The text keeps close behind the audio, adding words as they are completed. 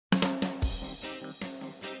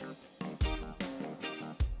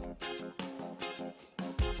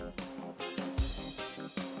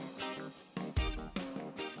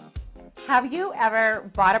Have you ever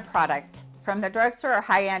bought a product from the drugstore or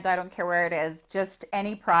high-end, I don't care where it is, just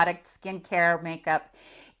any product, skincare, makeup,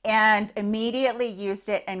 and immediately used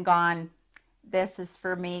it and gone, this is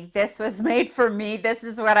for me, this was made for me, this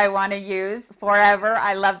is what I want to use forever,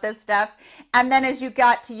 I love this stuff. And then as you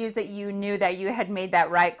got to use it, you knew that you had made that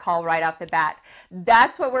right call right off the bat.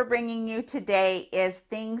 That's what we're bringing you today, is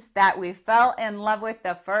things that we fell in love with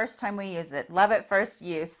the first time we use it. Love at first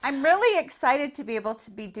use. I'm really excited to be able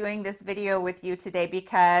to be doing this video with you today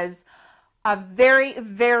because a very,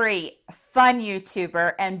 very fun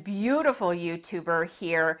YouTuber and beautiful YouTuber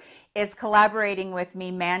here is collaborating with me,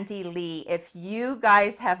 Mandy Lea. If you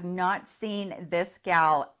guys have not seen this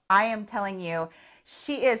gal, I am telling you,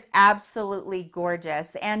 she is absolutely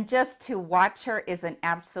gorgeous, and just to watch her is an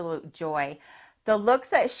absolute joy. The looks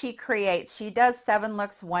that she creates, she does 7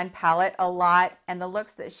 looks, 1 palette a lot, and the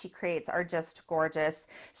looks that she creates are just gorgeous.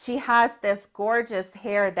 She has this gorgeous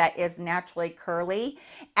hair that is naturally curly,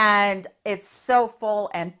 and it's so full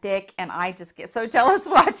and thick, and I just get so jealous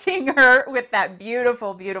watching her with that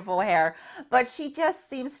beautiful, beautiful hair. But she just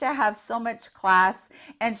seems to have so much class,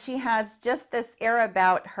 and she has just this air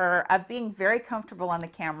about her of being very comfortable on the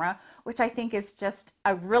camera, which I think is just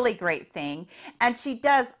a really great thing. And she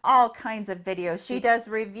does all kinds of videos. She does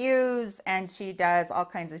reviews and she does all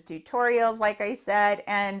kinds of tutorials, like I said.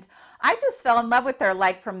 And I just fell in love with her,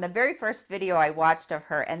 like from the very first video I watched of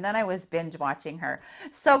her, and then I was binge watching her.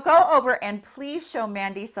 So go over and please show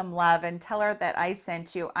Mandy some love and tell her that I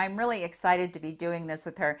sent you. I'm really excited to be doing this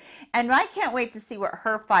with her. And I can't wait to see what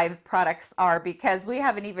her 5 products are, because we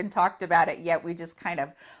haven't even talked about it yet. We just kind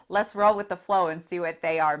of, let's roll with the flow and see what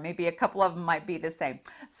they are. Maybe a couple of them might be the same.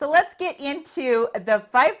 So let's get into the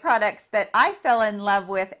 5 products that I fell in love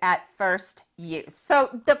with at first use.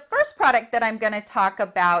 So the first product that I'm going to talk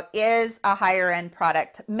about is a higher end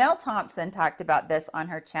product. Mel Thompson talked about this on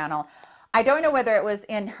her channel. I don't know whether it was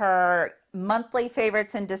in her monthly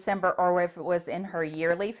favorites in December or if it was in her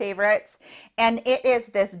yearly favorites. And it is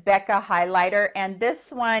this Becca highlighter. And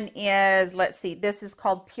this one is, let's see, this is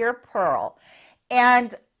called Pure Pearl.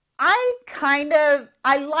 And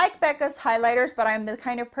I like Becca's highlighters, but I'm the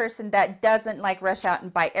kind of person that doesn't like rush out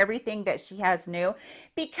and buy everything that she has new,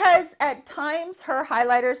 because at times her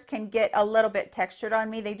highlighters can get a little bit textured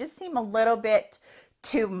on me. They just seem a little bit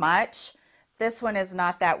too much. This one is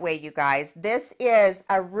not that way, you guys. This is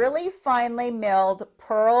a really finely milled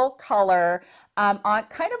pearl color, kind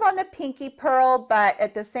of on the pinky pearl, but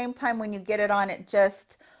at the same time when you get it on, it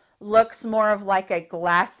just looks more of like a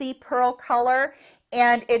glassy pearl color.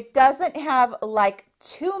 And it doesn't have like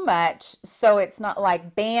too much, so it's not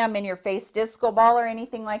like bam in your face disco ball or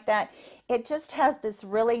anything like that. It just has this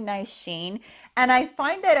really nice sheen, and I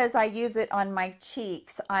find that as I use it on my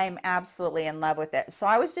cheeks, I'm absolutely in love with it. So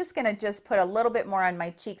I was just gonna just put a little bit more on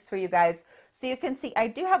my cheeks for you guys so you can see. I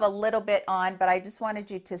do have a little bit on, but I just wanted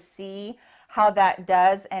you to see how that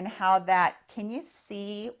does and how that, can you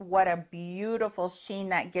see what a beautiful sheen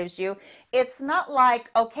that gives you? It's not like,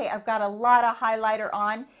 okay, I've got a lot of highlighter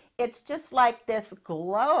on. It's just like this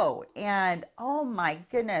glow, and oh my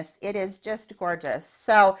goodness, it is just gorgeous.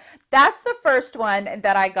 So that's the first one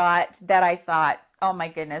that I got that I thought, oh my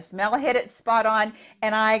goodness, Mel hit it spot on,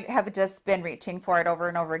 and I have just been reaching for it over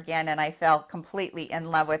and over again, and I fell completely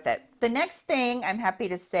in love with it. The next thing I'm happy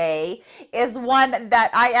to say is one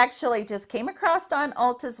that I actually just came across on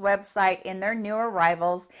Ulta's website in their new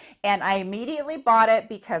arrivals, and I immediately bought it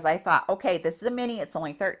because I thought, okay, this is a mini, it's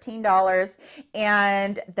only $13,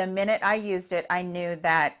 and the minute I used it, I knew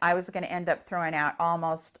that I was going to end up throwing out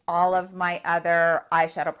almost all of my other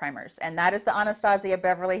eyeshadow primers, and that is the Anastasia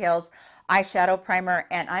Beverly Hills eyeshadow primer.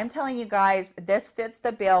 And I'm telling you guys, this fits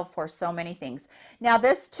the bill for so many things. Now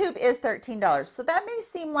this tube is $13, so that may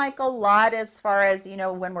seem like a lot as far as, you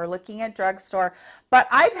know, when we're looking at drugstore, but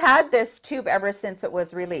I've had this tube ever since it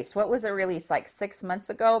was released. What was it released, like 6 months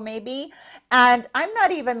ago maybe? And I'm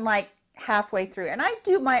not even like halfway through, and I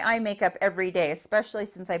do my eye makeup every day, especially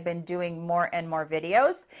since I've been doing more and more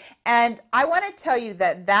videos. And I want to tell you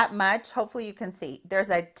that much, hopefully you can see,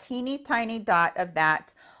 there's a teeny tiny dot of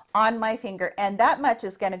that on my finger, and that much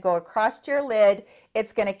is going to go across your lid.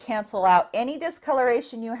 It's going to cancel out any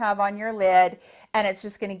discoloration you have on your lid, and it's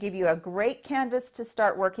just going to give you a great canvas to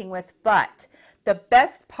start working with. But the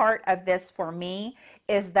best part of this for me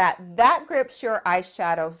is that grips your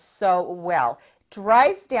eyeshadow so well.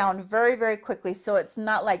 Dries down very, very quickly, so it's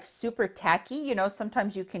not like super tacky. You know,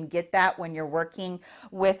 sometimes you can get that when you're working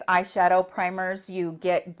with eyeshadow primers. You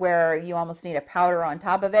get where you almost need a powder on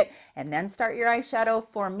top of it and then start your eyeshadow.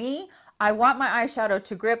 For me, I want my eyeshadow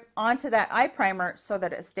to grip onto that eye primer so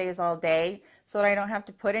that it stays all day, so that I don't have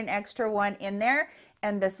to put an extra one in there.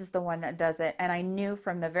 and this is the one that does it. And I knew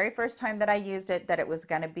from the very first time that I used it that it was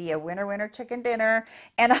going to be a winner winner chicken dinner,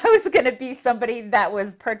 and I was going to be somebody that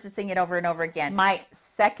was purchasing it over and over again. My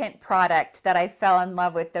second product that I fell in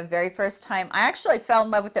love with the very first time, I actually fell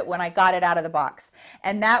in love with it when I got it out of the box,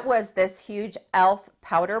 and that was this huge e.l.f.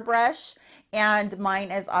 powder brush. And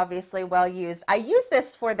mine is obviously well used. I use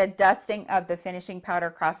this for the dusting of the finishing powder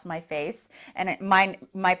across my face, and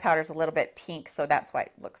my powder's a little bit pink, so that's why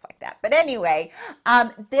it looks like that. But anyway,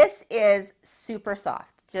 this is super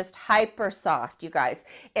soft, just hyper soft, you guys.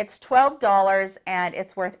 It's $12 and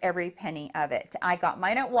it's worth every penny of it. I got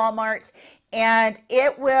mine at Walmart, and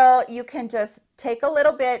you can just take a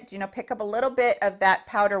little bit, pick up a little bit of that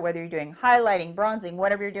powder, whether you're doing highlighting, bronzing,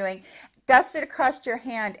 whatever you're doing, dust it across your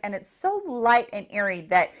hand, and it's so light and airy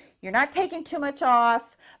that you're not taking too much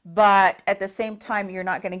off, but at the same time, you're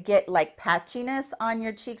not going to get like patchiness on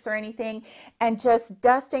your cheeks or anything, and just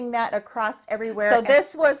dusting that across everywhere. So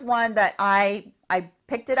this was one that I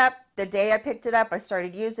picked it up the day I picked it up. I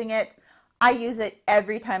started using it. I use it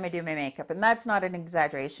every time I do my makeup, and that's not an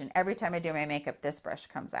exaggeration. Every time I do my makeup, this brush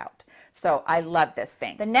comes out. So I love this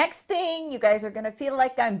thing. The next thing, you guys are going to feel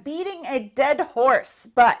like I'm beating a dead horse,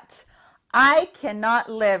 but I cannot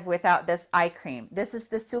live without this eye cream. This is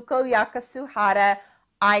the Suko Yakasuhara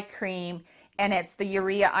eye cream, and it's the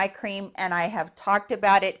Urea eye cream, and I have talked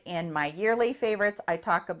about it in my yearly favorites. I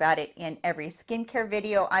talk about it in every skincare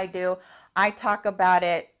video I do. I talk about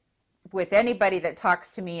it with anybody that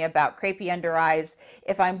talks to me about crepey under eyes.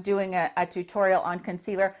 If I'm doing a tutorial on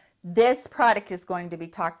concealer, this product is going to be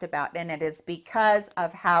talked about, and it is because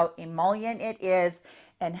of how emollient it is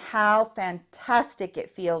and how fantastic it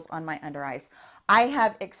feels on my under eyes. I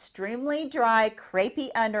have extremely dry, crepey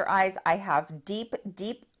under eyes. I have deep,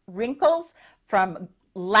 deep wrinkles from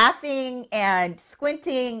laughing and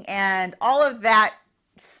squinting and all of that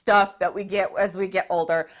stuff that we get as we get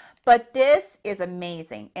older. But this is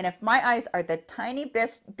amazing. And if my eyes are the tiny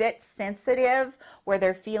bit sensitive, where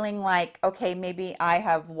they're feeling like, okay, maybe I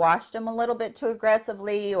have washed them a little bit too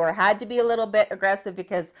aggressively, or had to be a little bit aggressive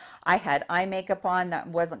because I had eye makeup on that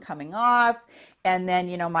wasn't coming off, and then,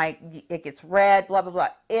 it gets red, blah, blah, blah.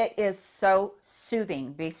 It is so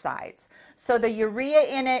soothing besides. So the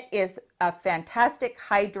Urea in it is a fantastic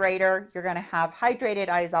hydrator. You're going to have hydrated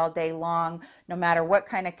eyes all day long, no matter what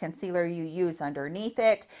kind of concealer you use underneath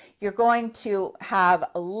it. You're going to have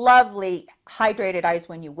lovely hydrated eyes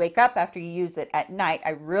when you wake up after you use it at night.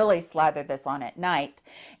 I really slather this on at night.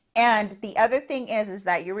 And the other thing is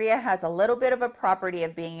that Urea has a little bit of a property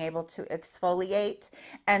of being able to exfoliate.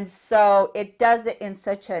 And so it does it in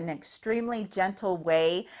such an extremely gentle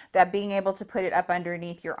way that being able to put it up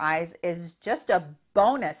underneath your eyes is just a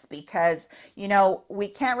bonus, because we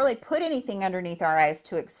can't really put anything underneath our eyes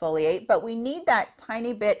to exfoliate, but we need that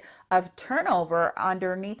tiny bit of turnover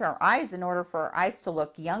underneath our eyes in order for our eyes to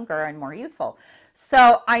look younger and more youthful.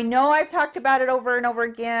 So I know I've talked about it over and over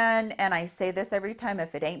again, and I say this every time: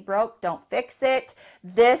 if it ain't broke, don't fix it.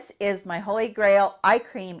 This is my holy grail eye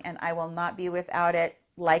cream, and I will not be without it,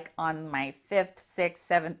 like on my 5th, 6th,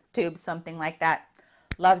 7th tube, something like that.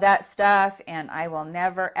 Love that stuff, and I will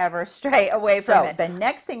never ever stray away from it. The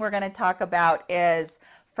next thing we're going to talk about is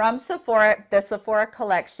from Sephora, the Sephora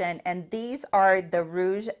collection, and these are the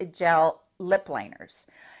Rouge Gel lip liners.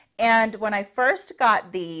 And when I first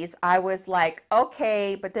got these, I was like,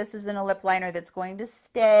 okay, but this isn't a lip liner that's going to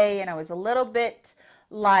stay, and I was a little bit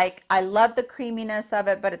like, I love the creaminess of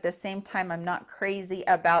it, but at the same time, I'm not crazy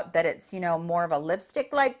about that it's, more of a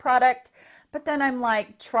lipstick-like product. But then I'm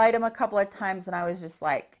like, tried them a couple of times, and I was just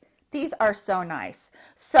like, these are so nice.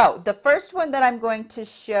 So the first one that I'm going to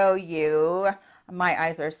show you, my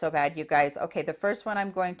eyes are so bad, you guys. Okay, the first one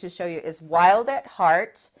I'm going to show you is Wild at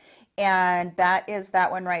Heart, and that is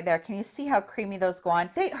that one right there. Can you see how creamy those go on?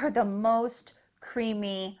 They are the most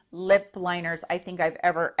creamy lip liners I think I've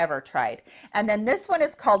ever tried. And then this one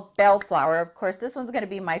is called Bellflower. Of course, this one's going to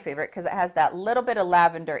be my favorite because it has that little bit of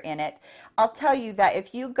lavender in it. I'll tell you that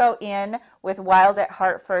if you go in with Wild at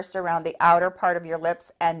Heart first around the outer part of your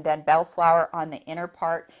lips, and then Bellflower on the inner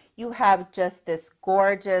part, you have just this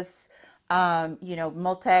gorgeous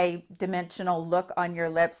multi-dimensional look on your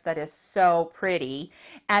lips that is so pretty.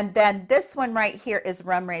 And then this one right here is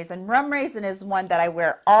Rum Raisin. Rum Raisin is one that I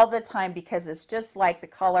wear all the time because it's just like the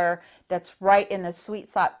color that's right in the sweet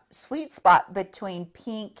spot between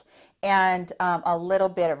pink and a little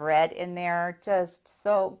bit of red in there. Just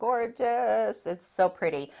so gorgeous. It's so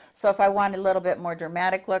pretty. So if I want a little bit more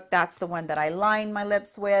dramatic look, that's the one that I line my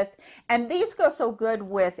lips with. And these go so good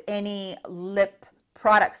with any lip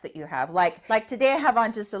products that you have. Like today I have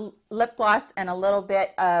on just a lip gloss and a little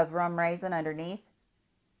bit of Rum Raisin underneath.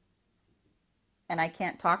 and I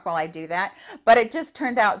can't talk while I do that, but it just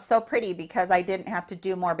turned out so pretty because I didn't have to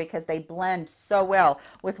do more because they blend so well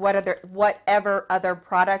with whatever other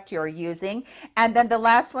product you're using. And then the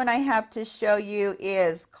last one I have to show you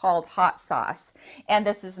is called Hot Sauce, and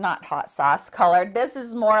this is not hot sauce colored. This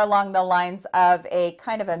is more along the lines of a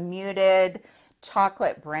kind of a muted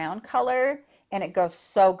chocolate brown color, and it goes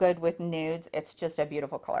so good with nudes. It's just a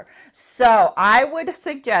beautiful color. So I would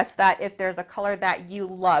suggest that if there's a color that you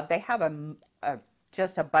love, they have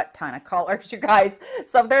just a butt ton of colors, you guys.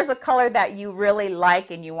 So if there's a color that you really like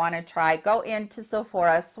and you want to try, go into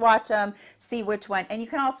Sephora, swatch them, see which one, and you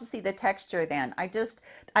can also see the texture then. I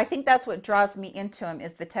think that's what draws me into them,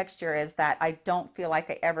 is the texture, is that I don't feel like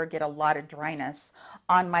I ever get a lot of dryness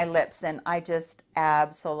on my lips, and I just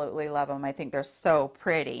absolutely love them. I think they're so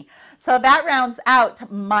pretty. So that rounds out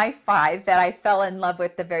my 5 that I fell in love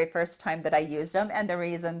with the very first time that I used them, and the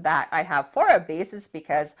reason that I have 4 of these is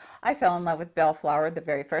because I fell in love with Bellflower the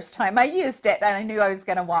very first time I used it, and I knew I was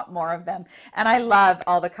going to want more of them, and I love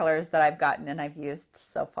all the colors that I've gotten and I've used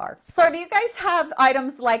so far. So do you guys have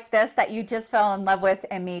items like this that you just fell in love with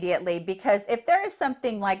immediately? Because if there is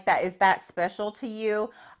something like that is that special to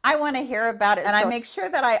you, I want to hear about it, and I make sure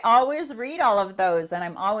that I always read all of those, and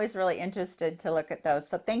I'm always really interested to look at those.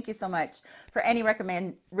 So thank you so much for any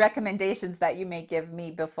recommendations that you may give me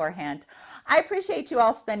beforehand. I appreciate you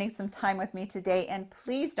all spending some time with me today, and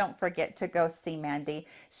please don't forget to go see Mandy.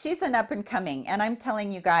 She's an up and coming, and I'm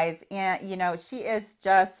telling you guys, you know, she is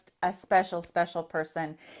just a special, special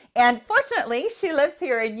person. And fortunately, she lives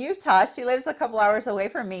here in Utah. She lives a couple hours away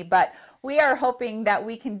from me, but we are hoping that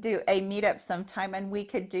we can do a meetup sometime, and we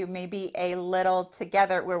could do maybe a little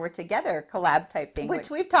together, where we're together, collab type thing,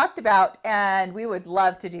 which we've talked about, and we would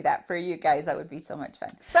love to do that for you guys. That would be so much fun.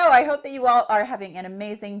 So I hope that you all are having an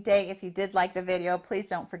amazing day. If you did like the video, please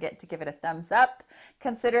don't forget to give it a thumbs up.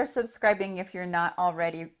 Consider subscribing if you're not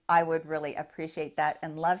already. I would really appreciate that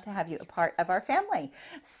and love to have you a part of our family.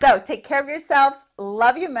 So take care of yourselves.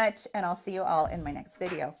 Love you much, and I'll see you all in my next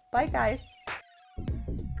video. Bye, guys.